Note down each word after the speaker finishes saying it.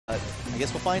I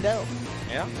guess we'll find out.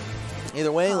 Yeah.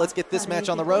 Either way, let's get this match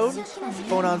on the road.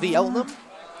 Phonon v. Elton.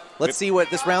 Let's see what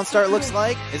this round start looks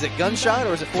like. Is it gunshot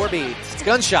or is it 4B? It's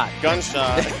gunshot.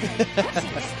 Gunshot.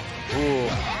 Ooh.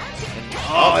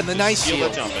 And the nice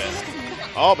shield. Jump in.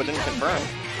 Oh, but didn't confirm.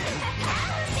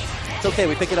 It's okay.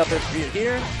 We pick it up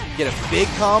here. Get a big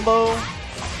combo.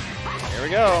 Here we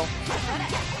go.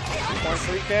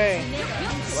 2.3K.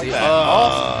 See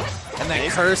that. And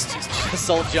that cursed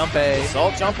Assault Jump A.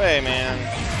 Assault Jump A, man.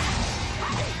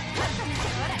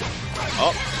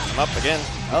 Oh, I'm up again.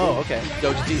 Oh, okay.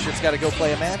 Doja T-shirt's got to go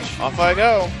play a match. Off I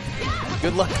go.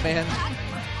 Good luck, man.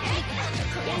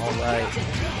 All right.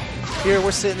 Here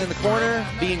we're sitting in the corner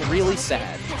being really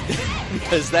sad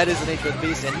because that is the nature of the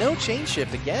beast. And no chain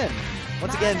shift again.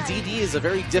 Once again, DD is a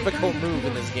very difficult move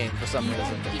in this game for some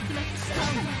reason.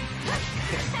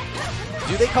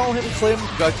 Do they call him Clim,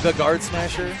 the guard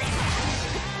smasher?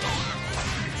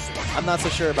 I'm not so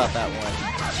sure about that one.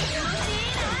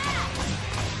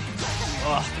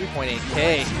 Oh,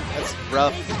 3.8K. That's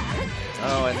rough.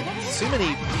 Oh, and too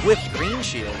many whiffed green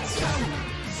shields.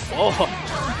 Oh,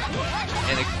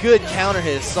 and a good counter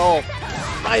hit assault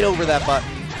right over that button.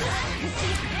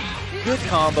 Good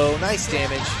combo, nice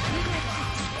damage.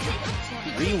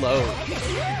 Reload.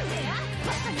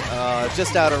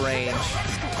 Just out of range.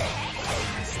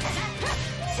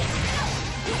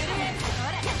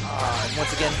 And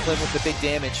once again, Clim with the big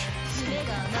damage.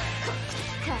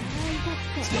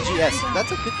 TGS,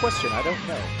 that's a good question. I don't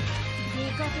know.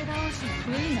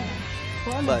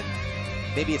 But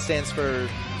maybe it stands for...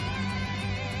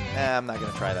 I'm not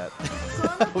going to try that.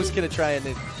 I was going to try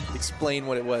and explain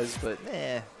what it was, but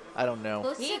I don't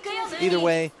know. Either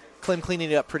way, Clim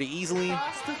cleaning it up pretty easily.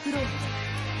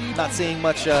 Not seeing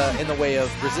much in the way of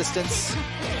resistance.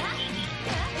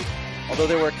 Although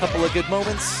there were a couple of good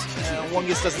moments,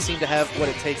 Wungus doesn't seem to have what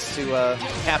it takes to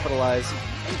capitalize.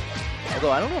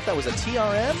 Although I don't know if that was a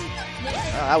TRM.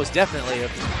 That was definitely a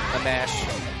mash.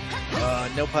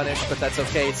 No punish, but that's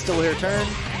okay. It's still her turn.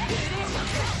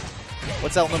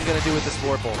 What's Elton going to do with this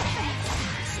Vorpal?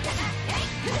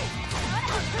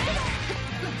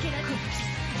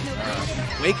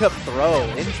 Wake up throw.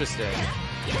 Interesting.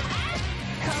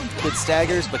 Good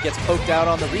staggers, but gets poked out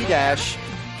on the redash.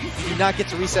 Do not get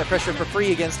to reset pressure for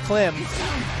free against Clim.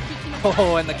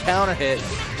 Oh, and the counter hit.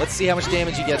 Let's see how much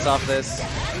damage he gets off this.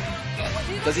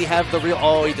 Does he have the real...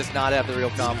 Oh, he does not have the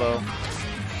real combo.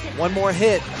 One more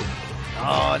hit.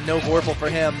 Oh, no Vorpal for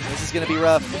him. This is going to be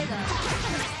rough.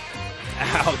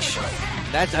 Ouch.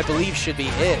 That, I believe, should be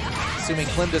it. Assuming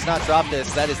Clim does not drop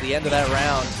this, that is the end of that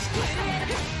round.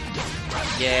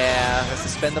 Yeah, let's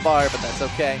suspend the bar, but that's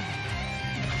okay.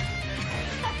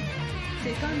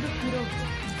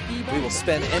 We will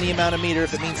spend any amount of meter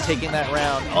if it means taking that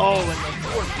round. Oh, and the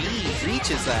 4B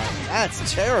reaches that.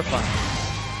 That's terrifying.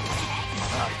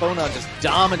 Phonon just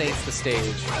dominates the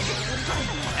stage.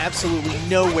 Absolutely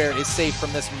nowhere is safe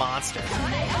from this monster.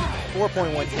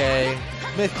 4.1K.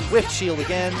 Whiff shield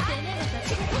again.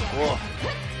 Whoa.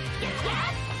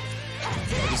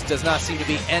 There just does not seem to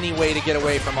be any way to get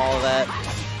away from all of that.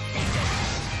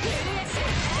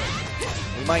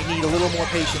 We might need a little more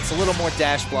patience, a little more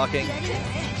dash blocking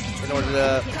in order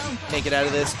to make it out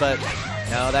of this, but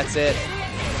no, that's it.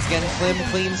 Once again, Clim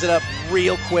cleans it up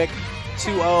real quick.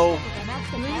 2-0.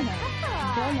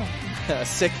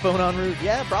 Sick Phonon route?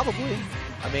 Yeah, probably.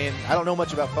 I mean, I don't know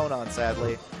much about Phonon,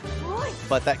 sadly.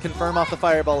 But that confirm off the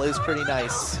fireball is pretty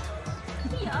nice.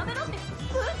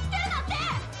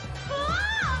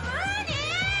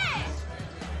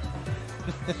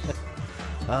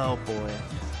 Oh, boy.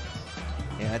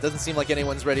 Yeah, it doesn't seem like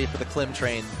anyone's ready for the Clim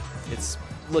train. It's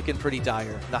looking pretty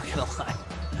dire, not gonna lie.